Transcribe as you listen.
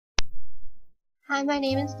Hi, my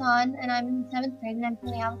name is Dawn, and I'm in the 7th grade, and I'm from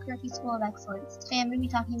the Albuquerque School of Excellence. Today I'm going to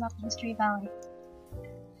be talking about the history of ballet.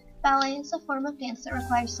 Ballet is a form of dance that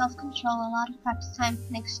requires self-control, a lot of practice time,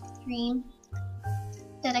 and extreme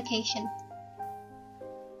dedication.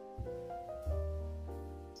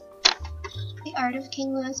 The art of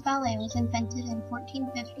King Louis ballet was invented in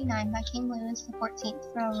 1459 by King Louis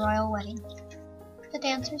XIV for a royal wedding. The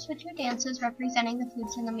dancers would do dances representing the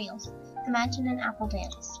foods and the meals. Imagine an apple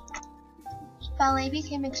dance. Ballet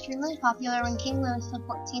became extremely popular when King Louis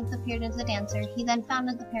XIV appeared as a dancer. He then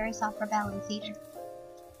founded the Paris Opera Ballet Theatre.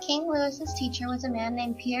 King Louis's teacher was a man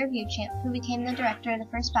named Pierre Beauchamp, who became the director of the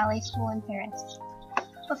first ballet school in Paris.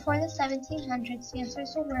 Before the 1700s,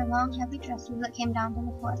 dancers would wear long, heavy dresses that came down to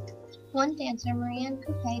the floor. One dancer, Marie-Anne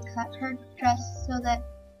Coupet, cut her dress so that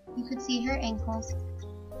you could see her ankles.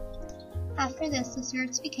 After this, the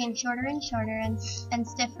skirts became shorter and shorter and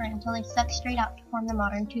stiffer until they stuck straight out to form the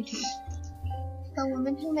modern tutu. The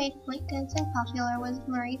woman who made point dancing popular was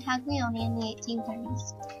Marie Taglioni in the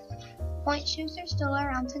 1830s. Point shoes are still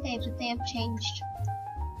around today, but they have changed.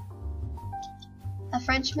 A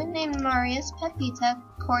Frenchman named Marius Pepita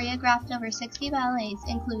choreographed over 60 ballets,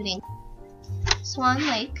 including Swan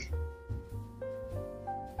Lake,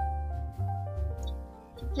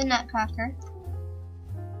 The Nutcracker,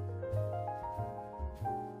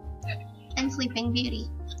 and Sleeping Beauty.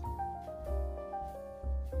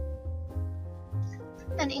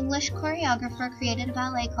 An English choreographer created a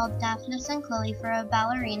ballet called Daphnis and Chloe for a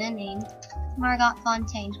ballerina named Margot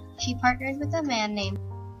Fonteyn. She partnered with a man named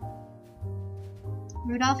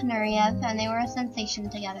Rudolf Nureyev, and they were a sensation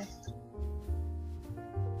together.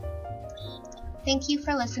 Thank you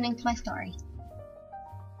for listening to my story.